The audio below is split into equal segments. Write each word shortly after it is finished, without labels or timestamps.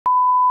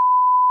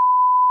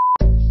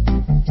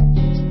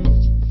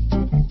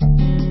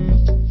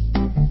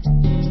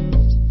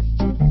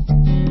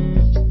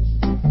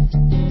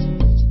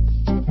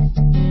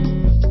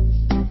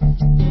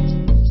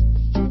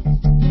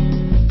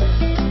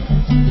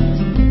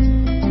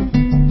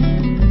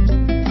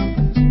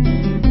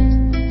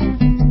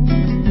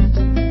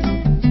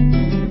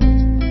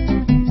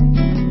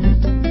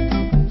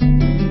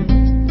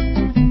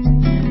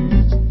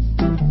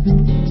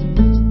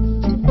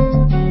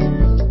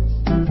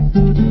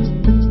Joseph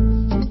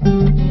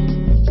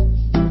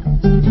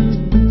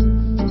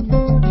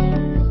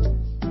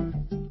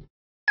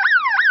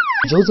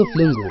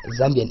Lungu,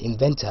 Zambian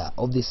inventor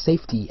of the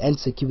safety and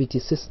security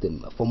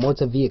system for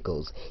motor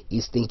vehicles,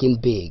 is thinking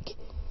big.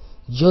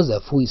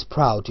 Joseph, who is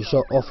proud to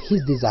show off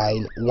his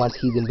design, wants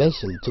his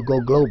invention to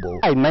go global.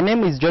 Hi, my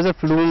name is Joseph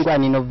Lungu,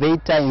 an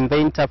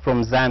inventor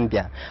from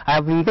Zambia. I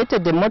have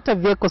invented the motor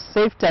vehicle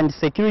safety and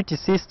security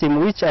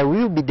system, which I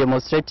will be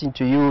demonstrating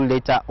to you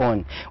later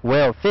on.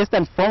 Well, first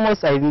and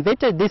foremost, I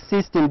invented this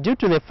system due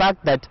to the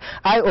fact that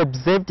I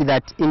observed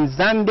that in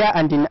Zambia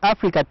and in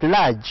Africa at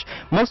large,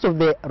 most of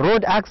the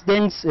road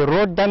accidents,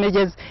 road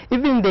damages,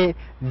 even the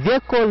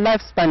vehicle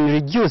lifespan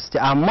reduced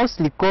are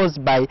mostly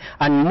caused by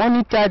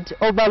unmonitored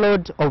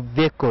overload of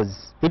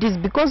vehicles. It is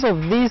because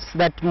of this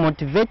that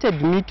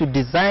motivated me to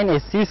design a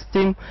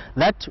system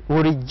that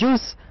will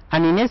reduce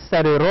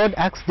unnecessary road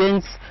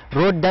accidents,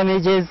 road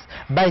damages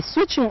by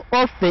switching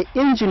off the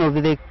engine of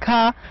the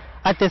car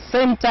at the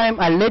same time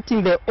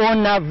alerting the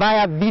owner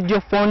via video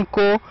phone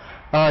call,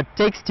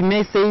 text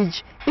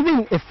message,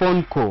 even a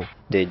phone call.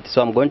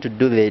 So I'm going to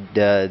do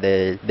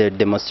the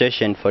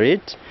demonstration for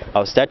it.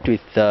 I'll start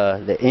with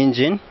the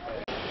engine.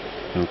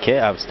 Okay,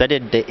 I've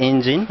started the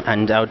engine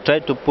and I'll try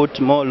to put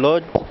more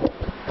load.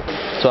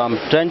 So I'm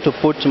trying to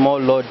put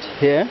more load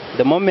here.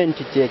 The moment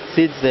it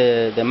exceeds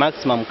the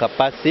maximum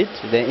capacity,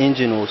 the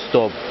engine will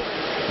stop.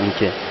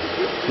 Okay.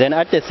 Then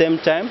at the same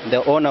time,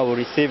 the owner will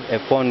receive a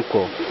phone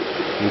call.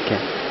 Okay.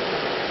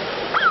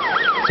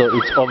 So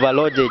it's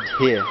overloaded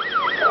here.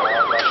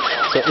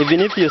 So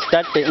even if you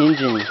start the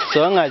engine, so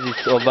long as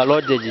it's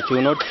overloaded, it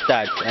will not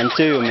start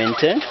until you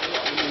maintain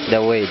the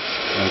weight.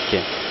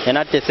 Okay. And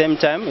at the same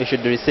time, you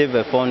should receive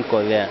a phone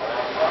call there.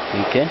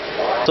 Okay.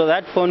 So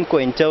that phone call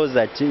entails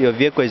that your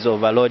vehicle is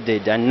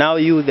overloaded, and now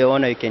you, the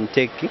owner, you can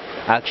take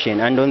action.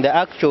 And on the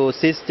actual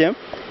system,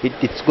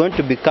 it's going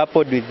to be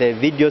coupled with a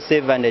video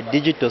saver and a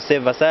digital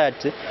saver, so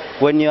that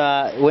when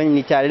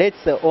it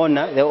alerts the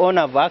owner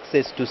have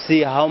access to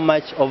see how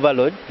much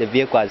overload the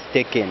vehicle has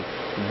taken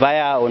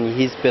via on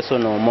his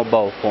personal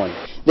mobile phone.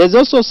 There's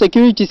also a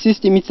security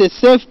system. It's a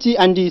safety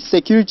and a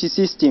security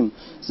system.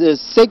 The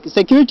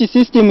security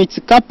system, it's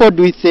coupled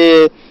with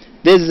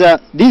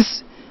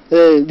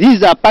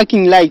these are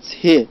parking lights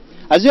here.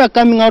 As you are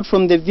coming out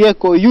from the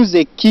vehicle, use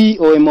a key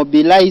or a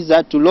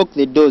mobilizer to lock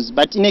the doors.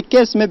 But in a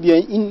case maybe you're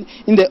in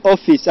the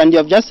office and you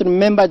have just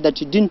remembered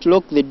that you didn't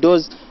lock the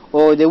doors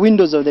or the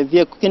windows of the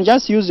vehicle, you can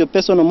just use your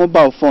personal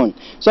mobile phone.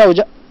 So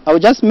I will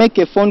just make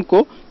a phone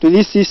call to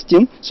this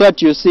system so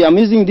that you see I'm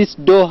using this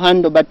door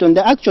handle, but on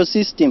the actual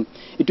system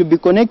it will be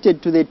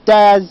connected to the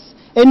tires,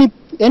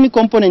 any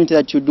component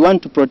that you'd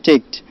want to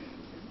protect.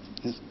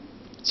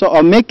 So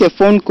I'll make a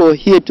phone call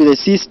here to the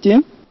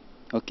system.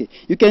 Okay,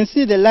 you can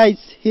see the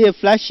lights here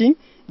flashing.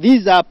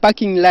 These are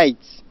parking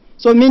lights.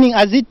 So meaning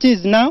as it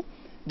is now,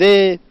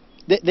 the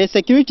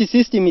security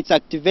system is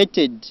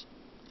activated.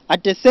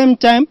 At the same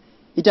time,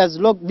 it has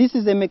locked. This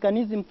is a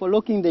mechanism for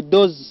locking the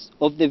doors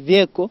of the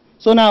vehicle.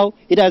 So now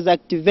it has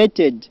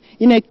activated.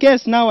 In a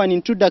case now an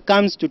intruder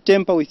comes to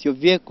tamper with your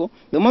vehicle,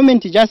 the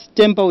moment you just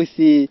tamper with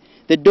the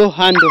door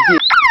handle here.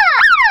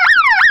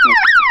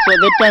 So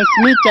the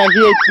transmitter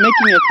here is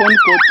making a phone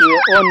call to the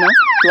owner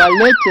to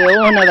alert the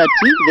owner that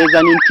there's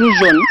an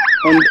intrusion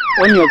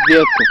on your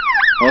vehicle.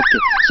 Okay,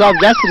 so I've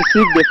just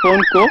received the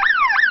phone call.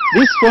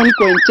 This phone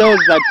call entails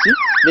that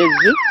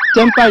there's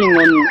tampering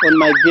on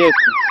my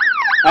vehicle.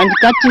 And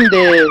cutting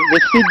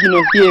the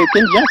signal here, you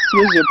can just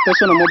use your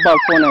personal mobile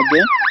phone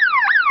again.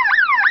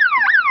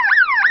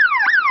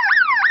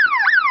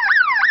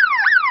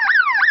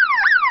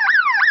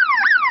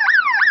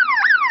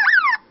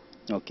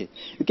 Okay,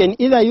 you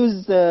can either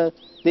use the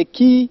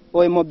key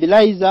or a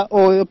mobilizer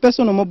or your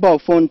personal mobile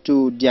phone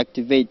to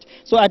deactivate.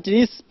 So at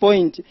this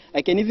point,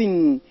 I can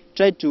even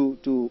try to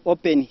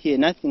open here.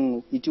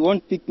 Nothing, it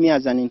won't pick me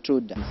as an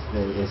intruder.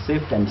 The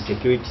safety and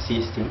security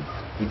system,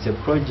 it's a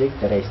project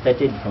that I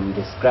started from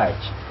the scratch.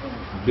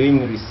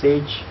 Doing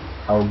research,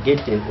 I'll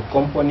get a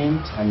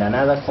component and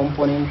another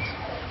component,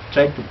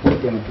 try to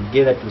put them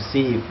together to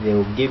see if they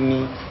will give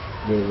me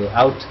the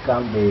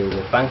outcome,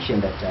 the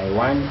function that I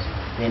want.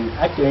 And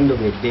at the end of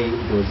the day,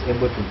 it was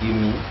able to give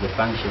me the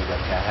functions that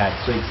I had.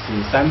 So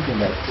it's something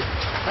that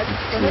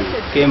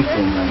came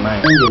from my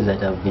mind. Challenges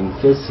that I've been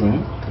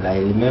facing, I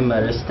remember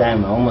last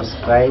time I almost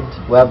cried,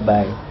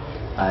 whereby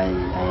I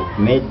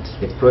made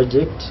the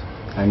project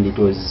and it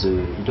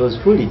was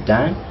fully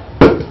done.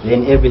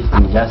 Then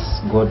everything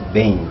just got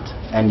bent,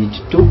 and it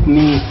took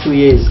me 2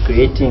 years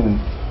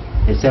creating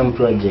the same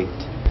project.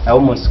 I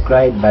almost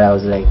cried, but I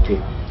was like,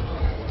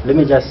 let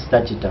me just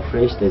start it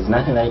afresh. There's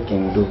nothing I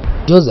can do.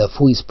 Joseph,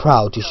 who is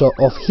proud to show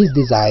off his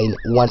design,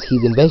 wants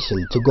his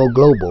invention to go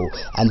global,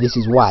 and this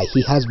is why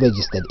he has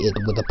registered it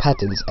with the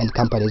Patents and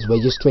Companies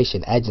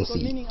Registration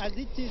Agency.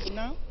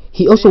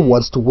 He also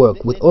wants to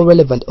work with all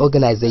relevant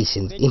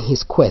organizations in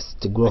his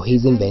quest to grow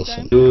his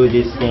invention. Do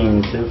these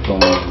things from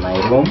my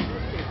room,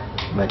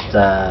 but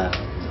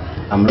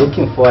I'm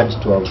looking forward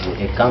to have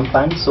a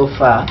company. So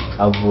far,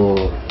 I've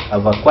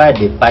I've acquired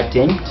a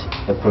patent,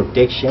 a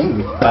protection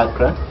with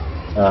PACRA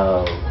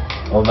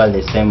over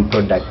the same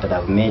product that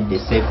I've made, the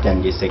safety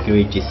and the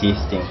security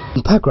system.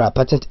 PACRA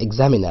patent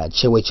examiner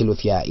Chewe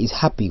Chilufya is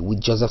happy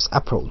with Joseph's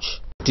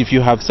approach. If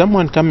you have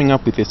someone coming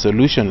up with a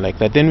solution like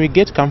that, then we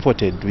get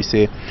comforted. We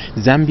say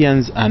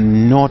Zambians are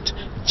not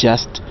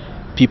just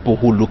people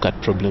who look at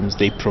problems,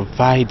 they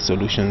provide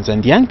solutions,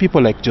 and young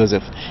people like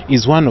Joseph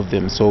is one of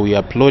them. So we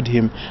applaud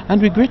him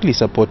and we greatly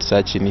support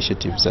such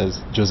initiatives as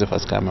Joseph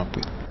has come up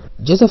with.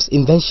 Joseph's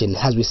invention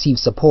has received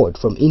support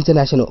from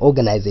international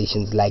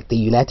organizations like the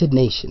United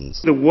Nations.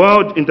 The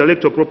World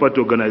Intellectual Property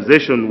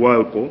Organization,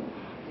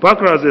 WIPO,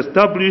 PACRA has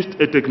established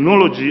a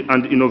Technology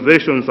and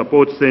Innovation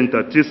Support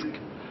Center, TISC.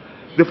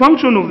 The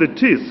function of the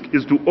TISC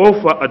is to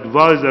offer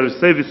advisory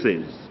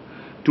services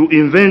to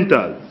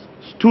inventors,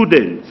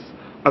 students,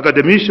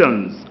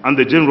 academicians, and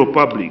the general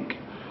public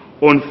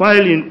on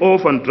filing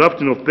of and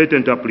drafting of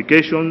patent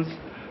applications,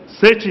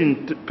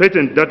 searching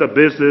patent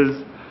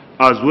databases,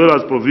 as well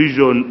as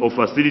provision of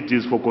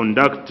facilities for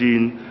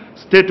conducting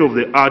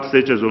state-of-the-art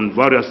searches on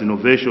various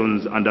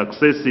innovations and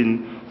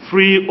accessing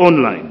free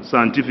online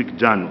scientific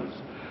journals.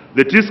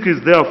 The TISC is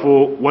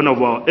therefore one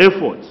of our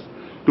efforts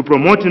to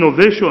promote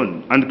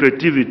innovation and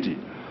creativity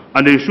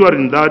and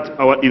ensuring that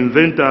our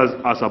inventors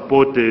are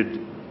supported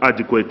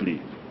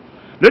adequately.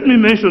 Let me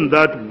mention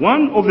that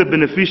one of the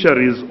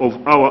beneficiaries of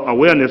our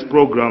awareness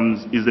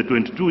programs is the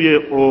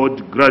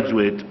 22-year-old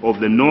graduate of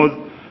the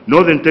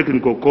Northern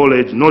Technical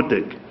College,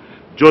 NOTEC,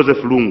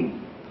 Joseph Lungu.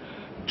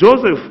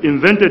 Joseph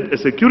invented a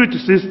security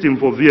system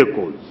for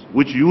vehicles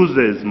which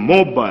uses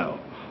mobile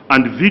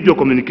and video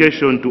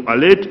communication to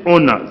alert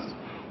owners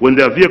when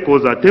their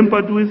vehicles are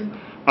tampered with,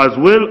 as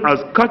well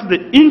as cut the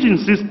engine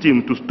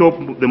system to stop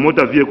the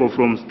motor vehicle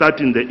from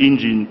starting the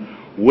engine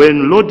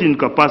when loading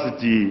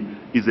capacity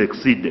is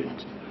exceeded.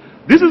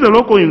 This is a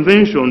local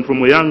invention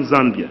from a young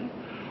Zambian,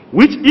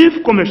 which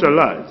if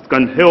commercialized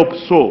can help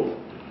solve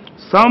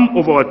some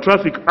of our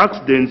traffic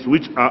accidents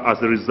which are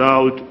as a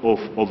result of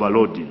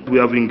overloading. We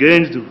have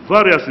engaged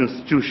various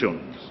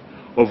institutions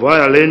of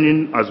higher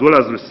learning as well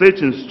as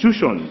research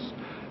institutions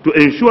to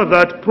ensure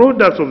that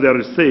products of their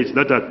research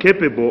that are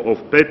capable of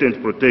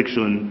patent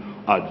protection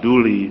are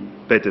duly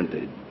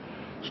patented.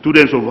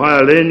 Students of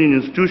higher learning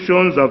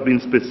institutions have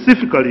been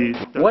specifically...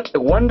 What a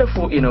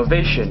wonderful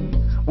innovation!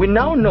 We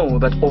now know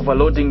that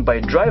overloading by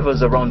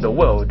drivers around the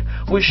world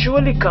will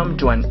surely come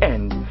to an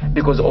end,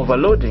 because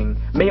overloading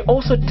may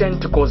also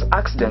tend to cause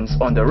accidents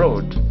on the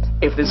road.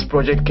 If this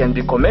project can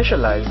be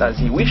commercialized as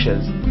he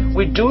wishes,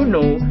 we do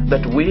know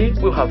that we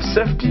will have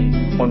safety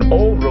on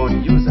all road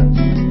users.